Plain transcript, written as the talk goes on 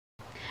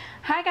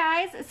Hi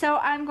guys, so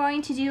I'm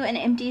going to do an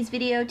empties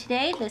video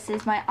today. This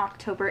is my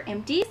October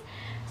empties.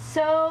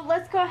 So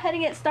let's go ahead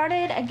and get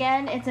started.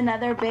 Again, it's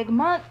another big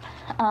month.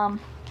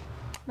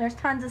 There's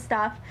tons of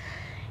stuff.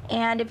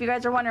 And if you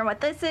guys are wondering what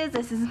this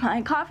is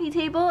my coffee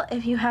table.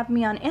 If you have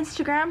me on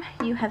Instagram,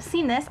 you have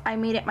seen this. I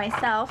made it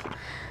myself.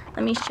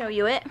 Let me show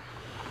you it.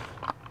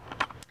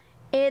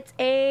 It's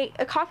a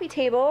coffee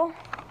table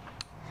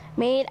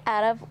made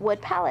out of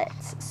wood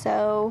pallets.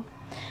 So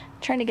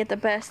I'm trying to get the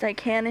best I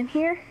can in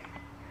here.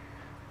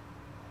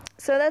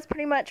 So that's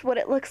pretty much what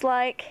it looks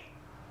like.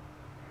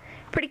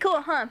 Pretty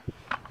cool, huh?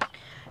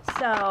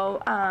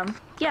 So,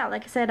 yeah,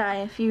 like I said,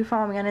 if you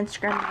follow me on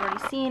Instagram, you've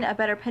already seen a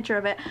better picture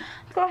of it.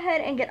 Let's go ahead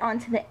and get on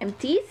to the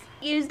empties.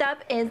 Used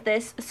up is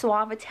this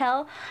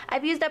Suavitel.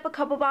 I've used up a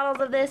couple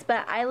bottles of this,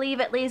 but I leave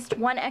at least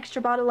one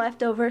extra bottle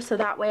left over so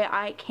that way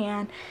I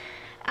can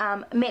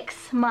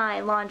mix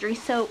my laundry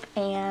soap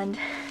and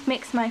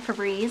mix my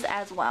Febreze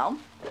as well.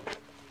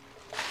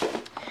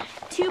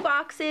 2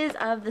 boxes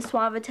of the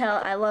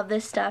Suavitel. I love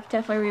this stuff.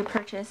 Definitely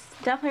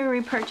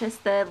repurchase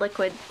the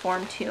liquid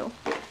form too.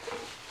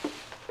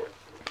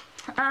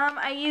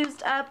 I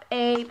used up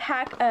a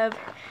pack of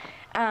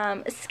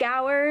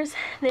scours.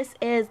 This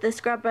is the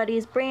Scrub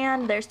Buddies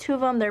brand. There's 2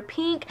 of them. They're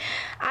pink.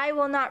 I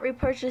will not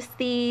repurchase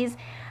these.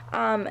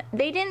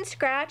 They didn't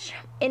scratch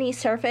any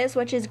surface,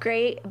 which is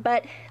great,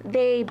 but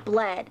they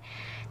bled.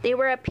 They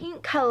were a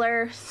pink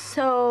color,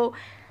 so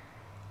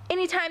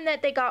anytime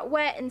that they got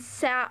wet and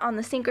sat on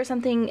the sink or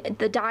something,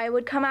 the dye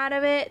would come out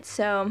of it.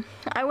 So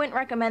I wouldn't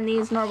recommend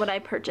these, nor would I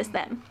purchase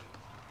them.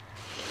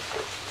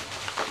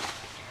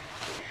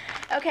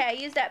 Okay, I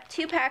used up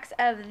 2 packs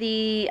of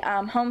the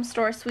Home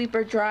Store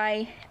Sweeper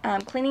Dry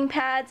cleaning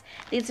pads.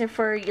 These are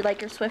for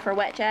like your Swiffer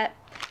Wet Jet.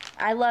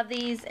 I love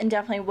these and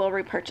definitely will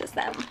repurchase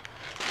them.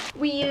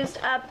 We used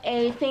up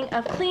a thing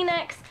of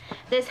Kleenex.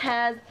 This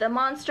has the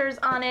monsters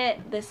on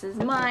it. This is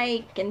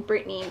Mike and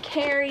Brittany and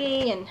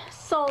Carrie and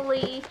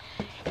Sully.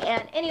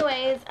 And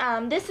anyways,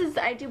 this is,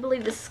 I do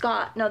believe, the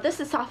Scott. No, this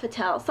is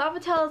Sofitel.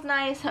 Sofitel is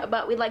nice,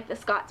 but we like the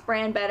Scott's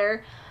brand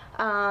better.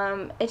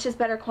 It's just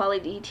better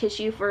quality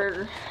tissue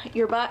for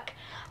your buck.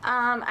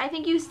 I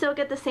think you still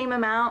get the same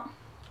amount.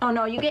 Oh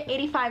no, you get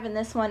 85 in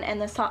this one,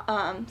 and the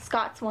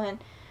Scott's one,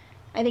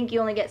 I think you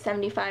only get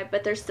 75,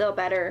 but they're still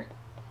better.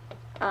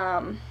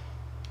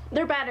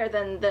 They're better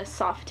than the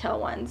Sofitel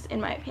ones, in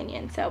my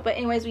opinion. So, but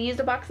anyways, we used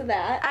a box of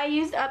that. I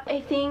used up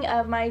a thing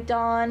of my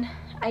Dawn.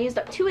 I used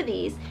up 2 of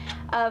these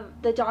of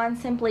the Dawn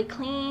Simply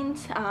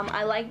Cleans.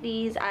 I like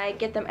these. I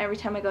get them every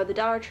time I go to the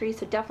Dollar Tree,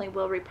 so definitely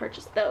will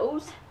repurchase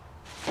those.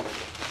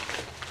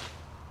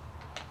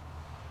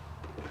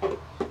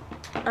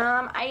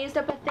 I used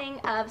up a thing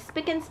of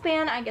Spick and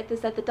Span. I get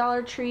this at the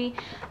Dollar Tree.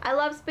 I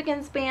love Spick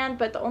and Span,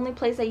 but the only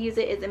place I use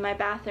it is in my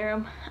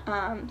bathroom.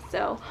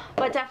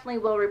 But definitely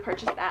will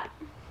repurchase that.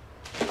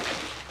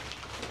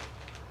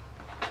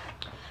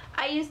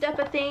 I used up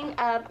a thing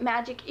of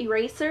Magic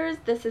Erasers.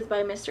 This is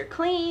by Mr.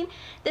 Clean.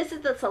 This is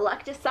the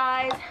selected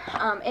size.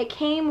 It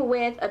came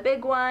with a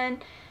big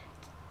one,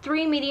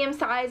 3 medium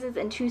sizes,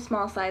 and 2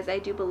 small sizes, I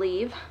do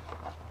believe.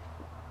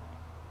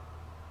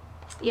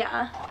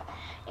 Yeah.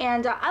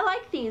 And I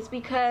like these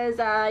because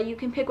you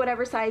can pick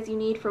whatever size you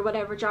need for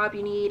whatever job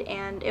you need,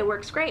 and it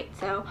works great.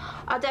 So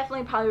I'll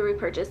definitely probably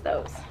repurchase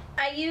those.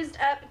 I used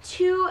up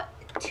 2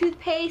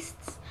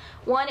 toothpastes.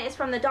 One is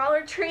from the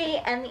Dollar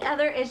Tree and the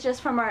other is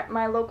just from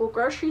my local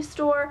grocery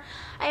store.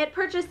 I had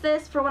purchased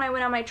this for when I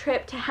went on my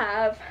trip to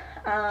have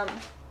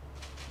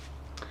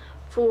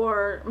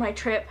for my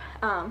trip.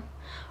 Or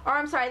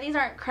I'm sorry, these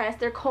aren't Crest,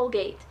 they're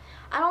Colgate.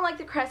 I don't like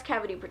the Crest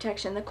cavity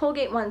protection. The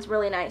Colgate one's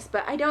really nice,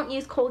 but I don't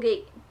use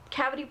Colgate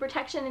cavity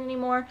protection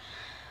anymore.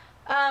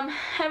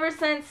 Ever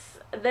since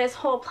this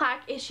whole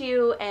plaque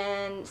issue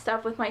and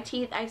stuff with my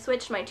teeth, I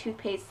switched my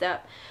toothpaste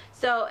up.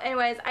 So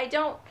anyways, I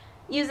don't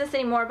use this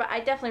anymore, but I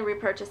definitely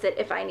repurchase it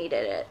if I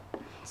needed it.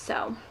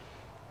 So,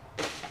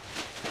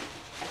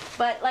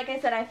 but like I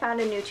said, I found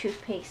a new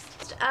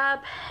toothpaste.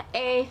 Up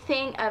a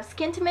thing of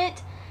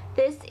Skintimate.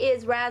 This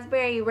is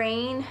Raspberry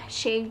Rain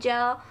Shave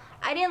Gel.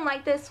 I didn't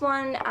like this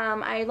one.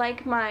 I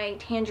like my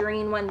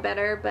tangerine one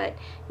better, but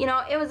you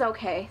know, it was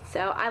okay.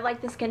 So I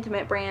like the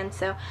Skintimate brand,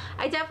 so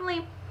I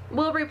definitely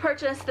will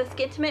repurchase the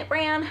Skintimate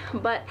brand,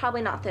 but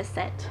probably not this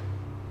scent.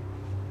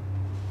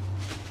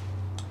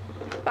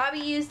 Bobby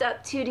used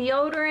up 2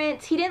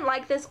 deodorants. He didn't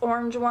like this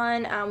orange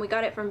one. We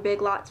got it from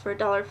Big Lots for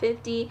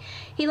 $1.50.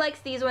 He likes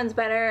these ones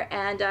better,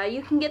 and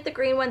you can get the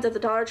green ones at the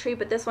Dollar Tree,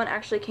 but this one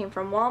actually came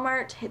from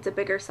Walmart. It's a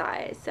bigger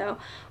size, so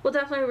we'll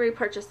definitely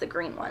repurchase the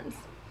green ones.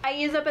 I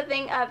use up a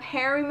thing of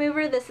hair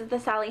remover. This is the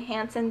Sally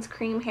Hansen's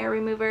cream hair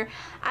remover.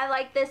 I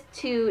like this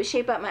to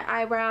shape up my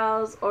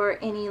eyebrows or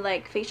any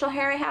like facial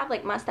hair I have,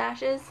 like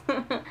mustaches.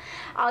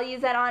 I'll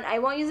use that on. I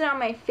won't use it on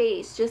my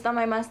face, just on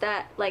my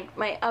mustache, like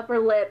my upper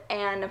lip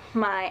and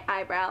my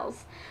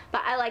eyebrows.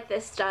 But I like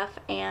this stuff,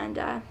 and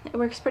it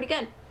works pretty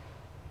good.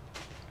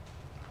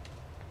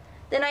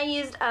 Then I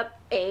used up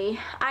a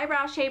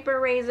eyebrow shaper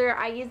razor.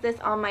 I use this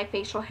on my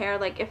facial hair,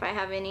 like if I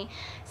have any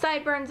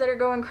sideburns that are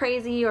going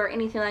crazy or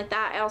anything like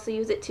that. I also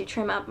use it to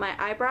trim up my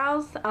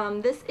eyebrows.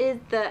 This is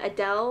the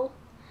Adele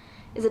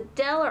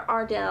or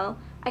Ardell,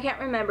 I can't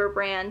remember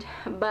brand,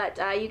 but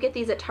you get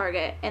these at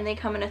Target and they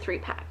come in a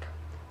 3-pack.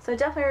 So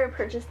definitely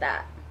repurchase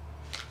that.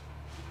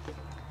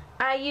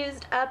 I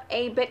used up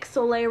a Bic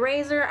Soleil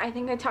razor. I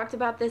think I talked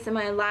about this in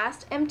my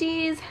last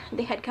Empties.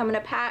 They had come in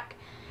a pack.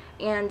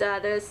 And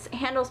this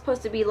handle's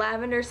supposed to be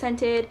lavender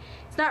scented.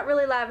 It's not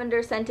really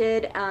lavender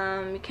scented.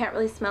 You can't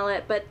really smell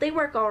it, but they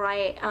work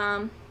alright.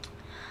 I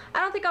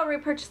don't think I'll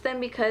repurchase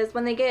them because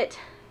when they get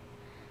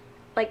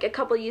like a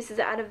couple uses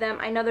out of them,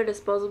 I know they're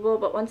disposable,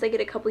 but once they get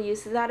a couple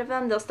uses out of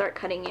them, they'll start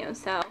cutting you.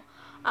 So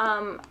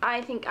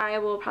I think I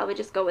will probably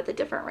just go with a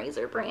different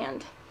razor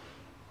brand.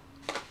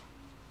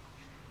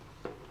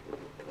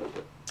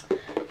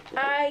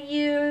 I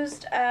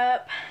used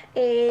up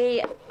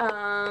a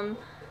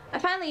I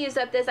finally used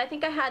up this. I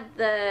think I had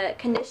the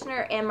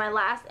conditioner in my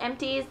last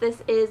Empties.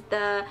 This is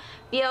the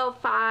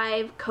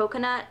VO5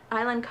 Coconut,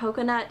 Island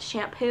Coconut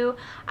Shampoo.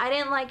 I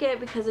didn't like it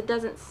because it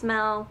doesn't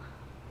smell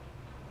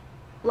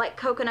like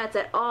coconuts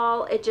at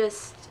all. It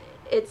just,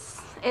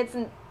 it's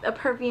a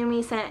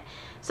perfumey scent,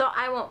 so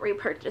I won't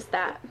repurchase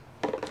that.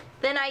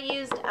 Then I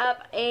used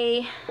up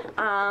a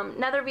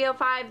another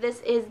VO5.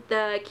 This is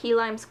the Key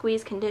Lime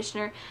Squeeze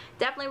Conditioner.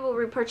 Definitely will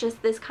repurchase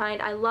this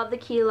kind. I love the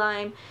Key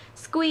Lime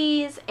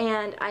Squeeze,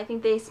 and I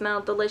think they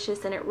smell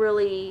delicious, and it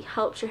really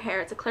helps your hair.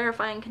 It's a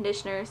clarifying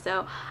conditioner,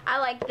 so I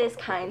like this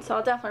kind, so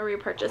I'll definitely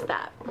repurchase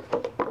that.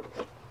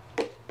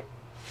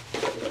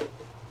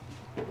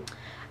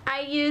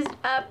 I used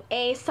up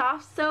a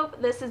soft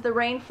soap. This is the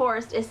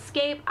Rainforest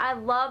Escape. I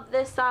love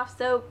this soft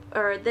soap,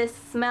 or this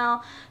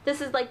smell.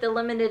 This is like the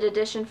limited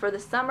edition for the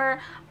summer.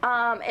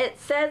 It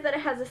says that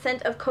it has a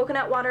scent of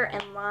coconut water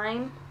and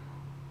lime.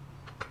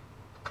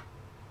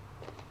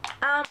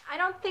 I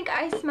don't think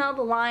I smell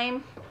the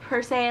lime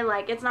per se,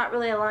 like it's not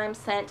really a lime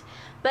scent,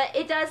 but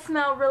it does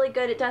smell really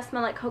good. It does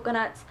smell like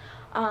coconuts,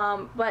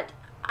 but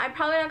I'm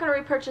probably not going to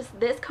repurchase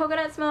this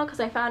coconut smell because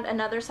I found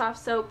another soft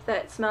soap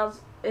that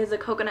is a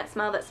coconut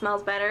smell that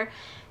smells better.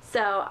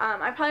 So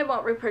I probably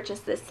won't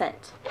repurchase this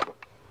scent.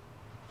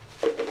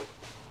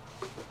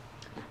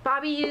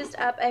 Bobby used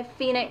up a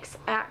Phoenix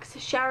Axe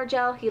shower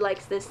gel. He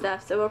likes this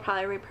stuff, so we'll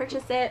probably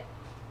repurchase it.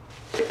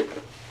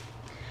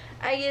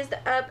 I used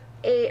up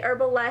a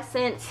Herbal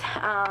Essence.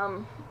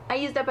 I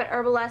used up an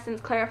Herbal Essence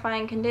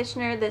clarifying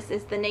conditioner. This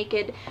is the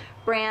Naked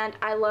brand.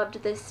 I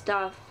loved this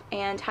stuff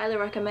and highly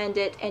recommend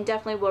it, and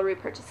definitely will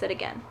repurchase it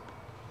again.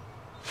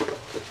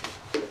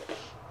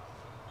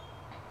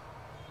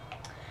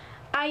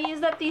 I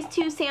used up these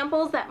 2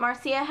 samples that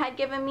Marcia had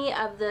given me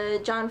of the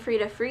John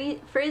Frieda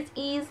Frizz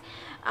Ease.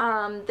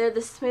 They're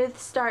the Smooth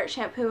Start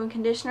shampoo and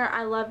conditioner.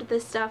 I loved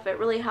this stuff. It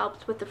really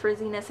helped with the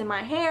frizziness in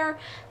my hair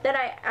that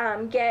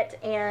I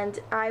get, and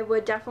I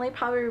would definitely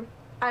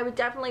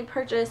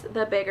purchase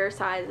the bigger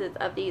sizes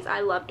of these.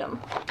 I loved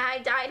them. I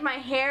dyed my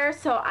hair,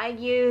 so I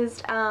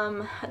used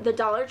the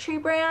Dollar Tree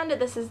brand.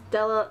 This is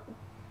Della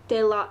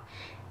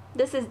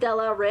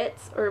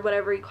Ritz, or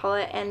whatever you call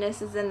it, and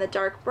this is in the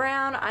dark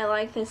brown. I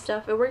like this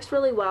stuff. It works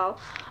really well.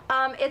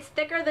 It's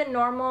thicker than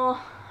normal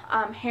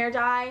hair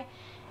dye.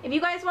 If you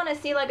guys want to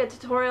see like a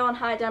tutorial on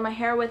how I dye my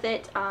hair with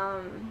it,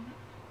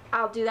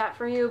 I'll do that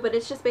for you, but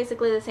it's just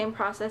basically the same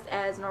process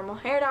as normal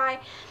hair dye.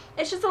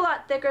 It's just a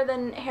lot thicker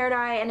than hair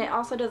dye, and it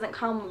also doesn't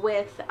come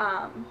with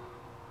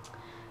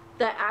the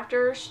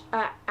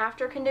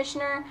after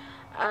conditioner.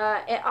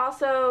 It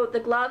also, the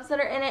gloves that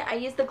are in it, I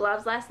used the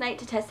gloves last night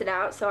to test it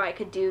out so I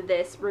could do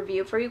this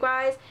review for you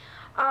guys.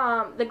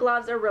 The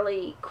gloves are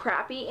really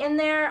crappy in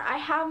there. I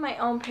have my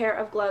own pair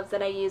of gloves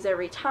that I use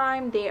every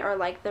time. They are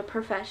like the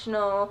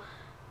professional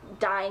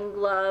dyeing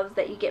gloves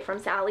that you get from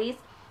Sally's.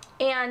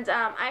 And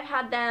I've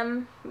had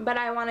them, but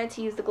I wanted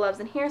to use the gloves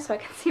in here so I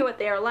could see what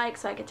they are like,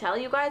 so I could tell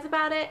you guys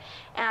about it,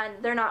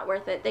 and they're not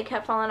worth it. They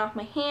kept falling off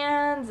my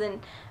hands, and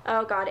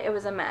oh god, it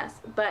was a mess.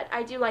 But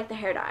I do like the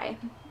hair dye,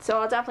 so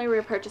I'll definitely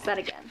repurchase that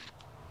again.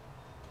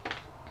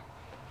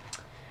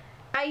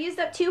 I used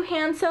up 2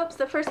 hand soaps.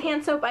 The first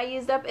hand soap I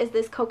used up is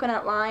this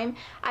Coconut Lime.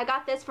 I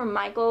got this from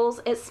Michael's.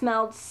 It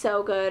smelled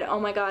so good. Oh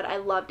my god, I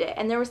loved it.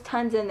 And there was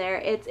tons in there.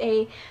 It's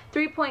a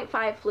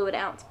 3.5 fluid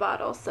ounce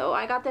bottle. So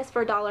I got this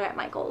for $1 at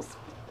Michael's.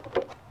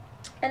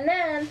 And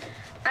then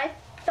I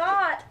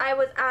thought I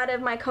was out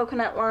of my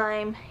Coconut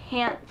Lime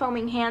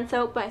foaming hand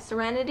soap by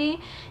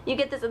Serenity. You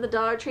get this at the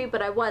Dollar Tree,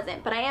 but I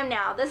wasn't. But I am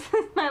now. This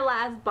is my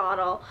last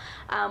bottle.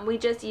 We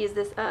just used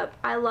this up.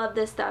 I love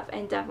this stuff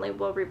and definitely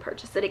will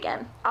repurchase it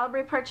again. I'll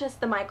repurchase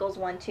the Michaels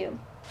one too.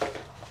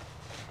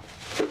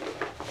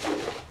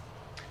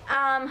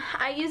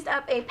 I used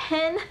up a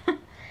pen.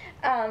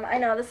 I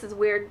know this is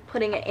weird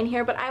putting it in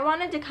here, but I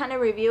wanted to kind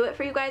of review it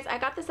for you guys. I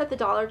got this at the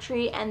Dollar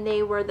Tree, and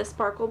they were the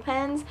sparkle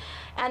pens,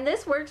 and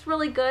this works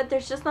really good.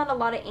 There's just not a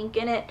lot of ink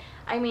in it.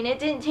 I mean, it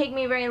didn't take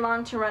me very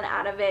long to run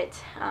out of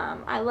it.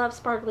 I love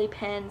sparkly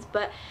pens,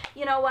 but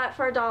you know what,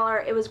 for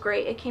 $1 it was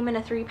great. It came in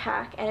a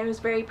 3-pack, and it was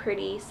very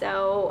pretty,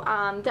 so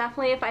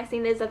definitely if I see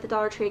these at the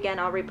Dollar Tree again,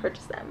 I'll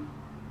repurchase them.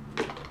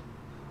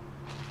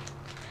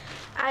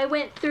 I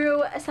went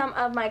through some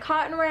of my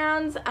cotton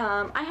rounds.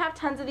 I have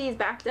tons of these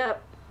backed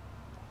up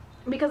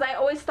because I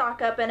always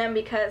stock up in them,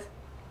 because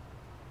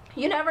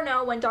you never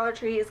know when Dollar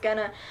Tree is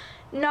gonna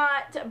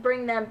not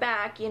bring them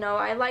back. You know,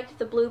 I liked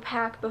the blue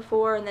pack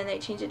before, and then they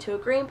changed it to a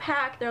green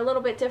pack. They're a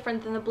little bit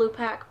different than the blue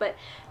pack, but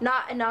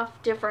not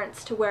enough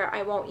difference to where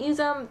I won't use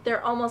them.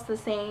 They're almost the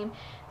same.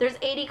 There's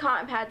 80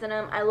 cotton pads in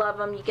them. I love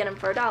them. You get them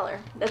for $1.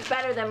 That's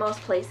better than most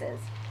places.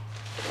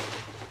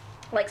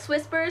 Like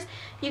Swisspers,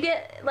 you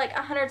get like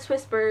 100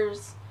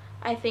 Swisspers,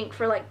 I think,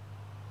 for like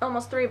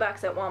almost $3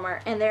 at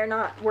Walmart, and they're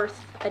not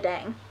worth a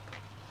dang.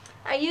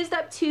 I used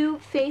up 2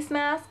 face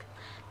masks.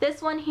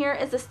 This one here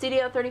is a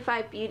Studio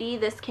 35 Beauty.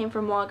 This came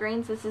from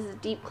Walgreens. This is a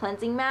deep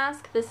cleansing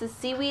mask. This is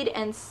seaweed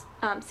and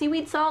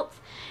seaweed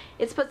salts.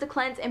 It's supposed to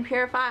cleanse and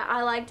purify.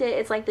 I liked it.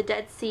 It's like the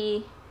Dead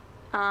Sea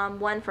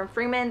one from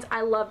Freeman's.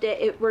 I loved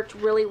it. It worked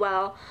really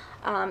well.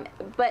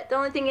 But the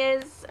only thing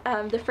is,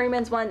 the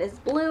Freeman's one is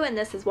blue and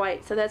this is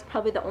white, so that's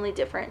probably the only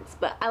difference.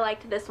 But I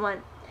liked this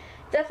one.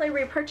 Definitely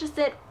repurchase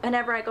it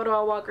whenever I go to a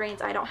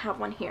Walgreens. I don't have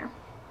one here.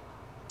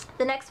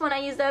 The next one I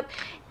used up,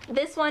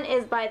 this one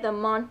is by the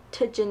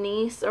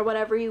Montagenese, or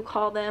whatever you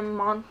call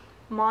them,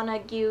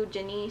 Montague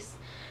Janice.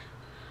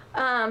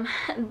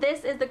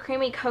 This is the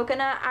creamy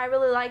coconut. I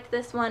really liked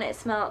this one. It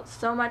smelled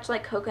so much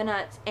like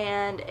coconuts,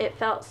 and it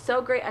felt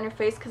so great on your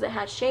face because it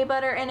had shea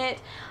butter in it.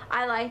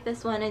 I like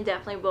this one and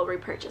definitely will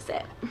repurchase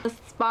it. The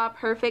Spa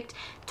Perfect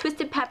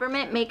Twisted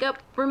Peppermint Makeup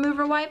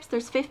Remover Wipes.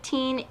 There's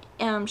 15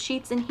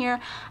 sheets in here.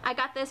 I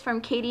got this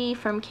from Katie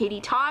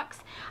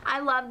Talks. I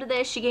loved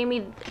this. She gave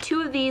me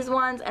 2 of these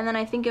ones, and then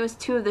I think it was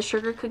 2 of the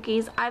sugar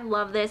cookies. I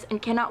love this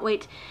and cannot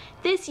wait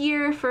this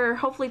year for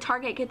hopefully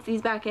Target gets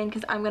these back in,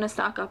 because I'm going to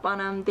stock up on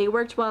them. They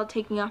worked well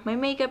taking off my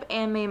makeup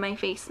and made my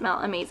face smell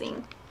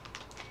amazing.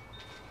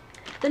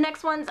 The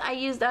next ones I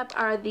used up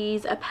are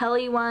these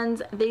Apelli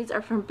ones. These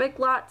are from Big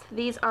Lots.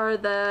 These are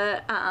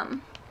the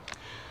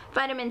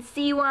vitamin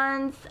C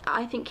ones.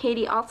 I think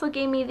Katie also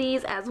gave me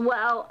these as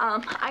well.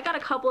 I got a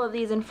couple of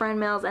these in friend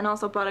mails and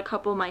also bought a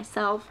couple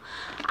myself.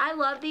 I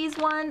love these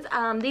ones.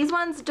 These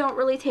ones don't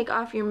really take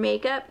off your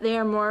makeup. They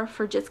are more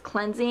for just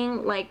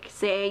cleansing, like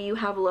say you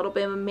have a little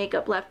bit of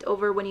makeup left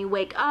over when you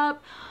wake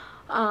up,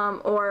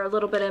 or a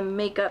little bit of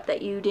makeup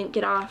that you didn't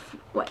get off,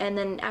 and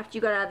then after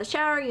you got out of the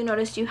shower you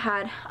noticed you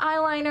had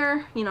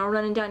eyeliner, you know,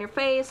 running down your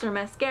face, or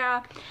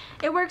mascara.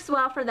 It works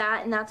well for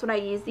that, and that's what I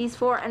use these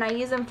for, and I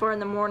use them for in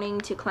the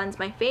morning to cleanse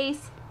my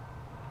face.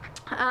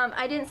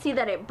 I didn't see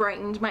that it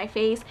brightened my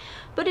face,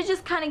 but it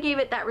just kind of gave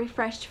it that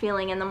refreshed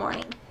feeling in the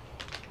morning.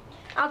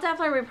 I'll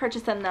definitely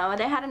repurchase them though.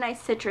 They had a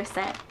nice citrus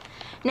scent.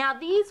 Now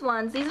these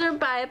ones, these are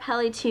by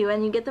Apelli too,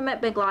 and you get them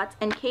at Big Lots,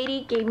 and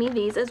Katie gave me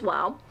these as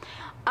well.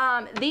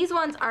 These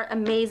ones are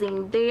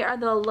amazing. They are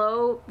the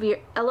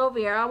aloe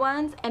vera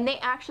ones, and they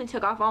actually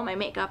took off all my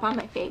makeup on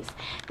my face.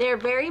 They're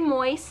very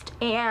moist,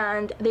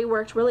 and they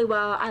worked really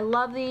well. I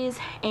love these,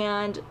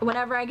 and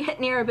whenever I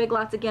get near a Big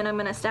Lots again, I'm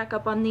going to stack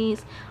up on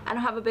these. I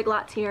don't have a Big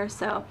Lots here,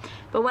 so,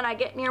 but when I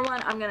get near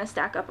one, I'm going to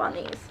stack up on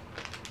these.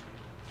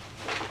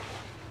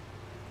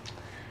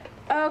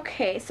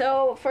 Okay,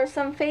 so for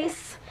some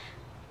face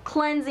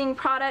cleansing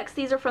products,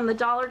 these are from the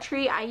Dollar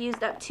Tree. I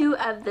used up 2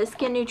 of the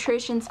Skin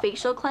Nutrition's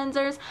facial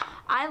cleansers.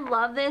 I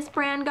love this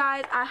brand,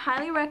 guys. I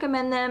highly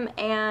recommend them,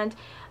 and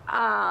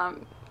I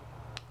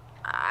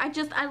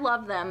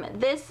love them.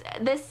 This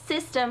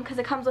system, because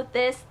it comes with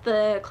this,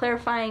 the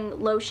clarifying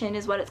lotion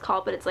is what it's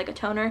called, but it's like a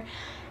toner,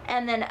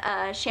 and then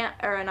a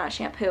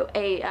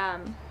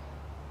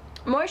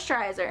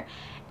moisturizer.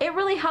 It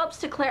really helps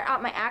to clear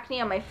out my acne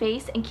on my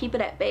face and keep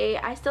it at bay.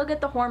 I still get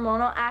the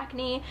hormonal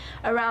acne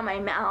around my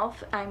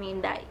mouth. I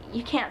mean, that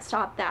you can't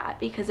stop that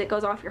because it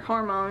goes off your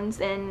hormones,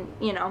 and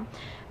you know.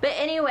 But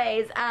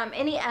anyways,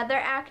 any other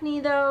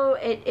acne though,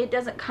 it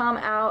doesn't come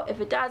out. If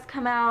it does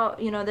come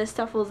out, you know, this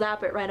stuff will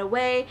zap it right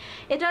away.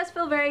 It does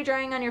feel very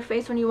drying on your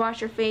face when you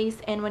wash your face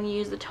and when you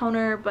use the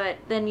toner, but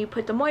then you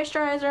put the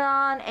moisturizer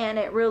on and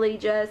it really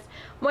just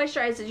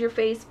moisturizes your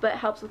face but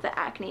helps with the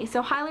acne.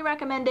 So highly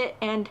recommend it,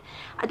 and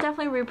I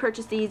definitely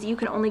repurchase these. You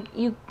only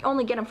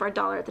get them for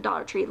 $1 at the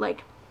Dollar Tree.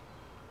 Like,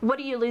 what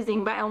are you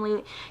losing by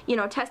only, you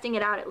know, testing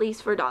it out at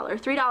least for $1?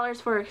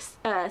 $3 for a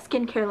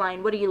skincare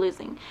line, what are you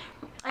losing?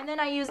 And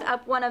then I used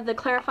up one of the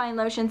clarifying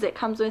lotions it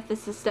comes with.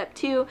 This is step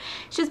 2.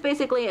 It's just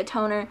basically a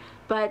toner,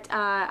 but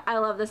I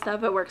love this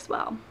stuff. It works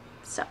well.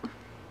 So,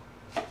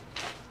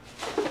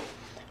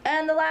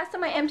 and the last of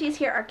my empties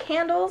here are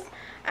candles.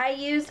 I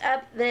used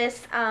up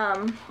this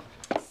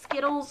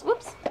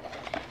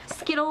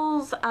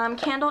Skittles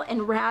candle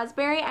in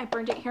raspberry. I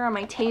burned it here on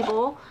my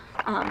table,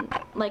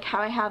 like how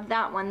I have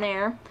that one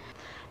there.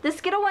 The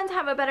Skittle ones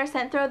have a better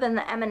scent throw than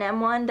the M&M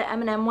one. The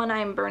M&M one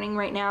I'm burning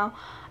right now.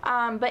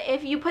 But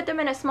if you put them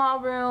in a small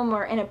room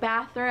or in a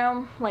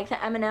bathroom, like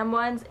the M&M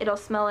ones, it'll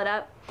smell it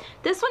up.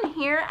 This one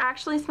here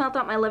actually smelled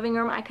out my living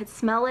room. I could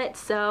smell it,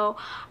 so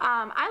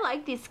I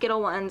like these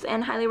Skittle ones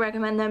and highly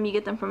recommend them. You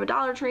get them from a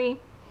Dollar Tree.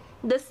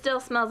 This still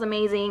smells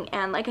amazing,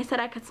 and like I said,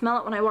 I could smell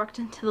it when I walked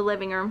into the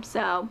living room,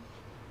 so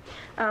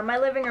my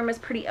living room is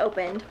pretty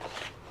opened.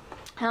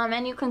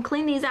 And you can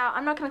clean these out.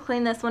 I'm not going to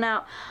clean this one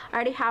out. I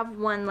already have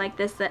one like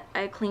this that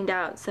I cleaned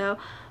out, so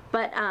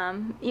but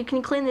you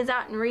can clean these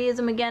out and reuse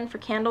them again for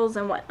candles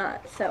and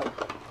whatnot. So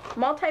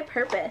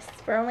multi-purpose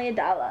for only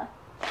 $1.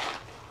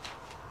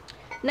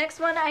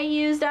 Next one I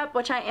used up,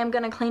 which I am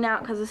going to clean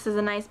out because this is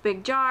a nice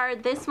big jar.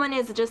 This one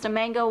is just a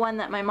mango one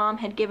that my mom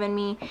had given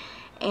me,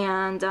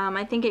 and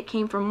I think it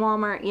came from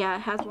Walmart. Yeah,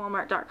 it has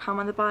walmart.com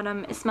on the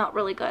bottom. It smelled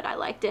really good. I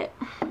liked it.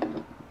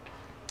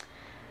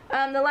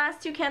 The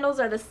last two candles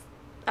are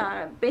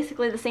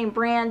basically the same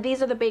brand.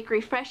 These are the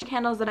Bakery Fresh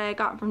candles that I had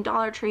gotten from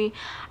Dollar Tree.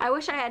 I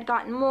wish I had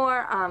gotten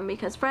more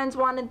because friends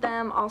wanted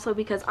them, also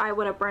because I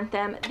would have burnt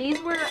them.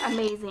 These were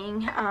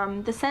amazing.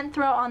 The scent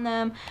throw on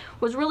them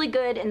was really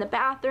good in the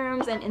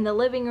bathrooms and in the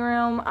living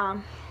room.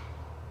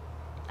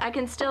 I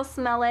can still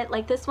smell it.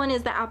 Like this one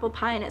is the apple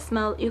pie, and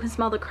you can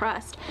smell the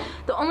crust.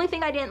 The only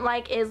thing I didn't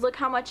like is look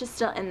how much is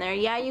still in there.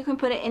 Yeah, you can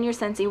put it in your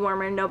Scentsy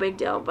warmer, no big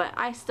deal, but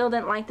I still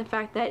didn't like the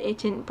fact that it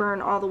didn't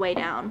burn all the way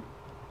down.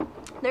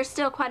 There's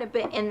still quite a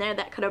bit in there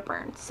that could have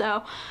burned.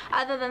 So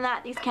other than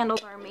that, these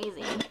candles are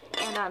amazing,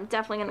 and I'm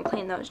definitely going to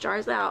clean those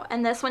jars out.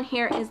 And this one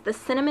here is the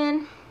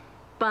cinnamon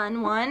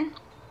bun one.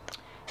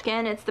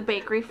 Again, it's the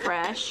Bakery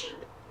Fresh.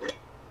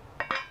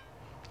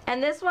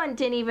 And this one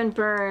didn't even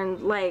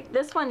burn. Like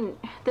this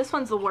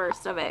one's the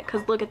worst of it,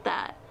 because look at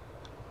that.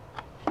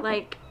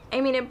 Like, I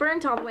mean, it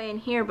burnt all the way in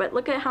here, but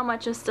look at how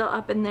much is still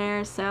up in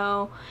there.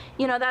 So,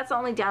 you know, that's the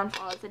only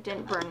downfall, is it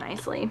didn't burn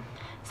nicely.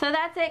 So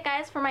that's it,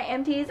 guys, for my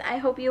empties. I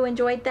hope you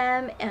enjoyed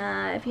them.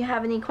 If you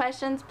have any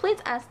questions, please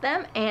ask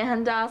them,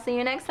 and I'll see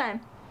you next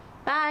time.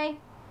 Bye!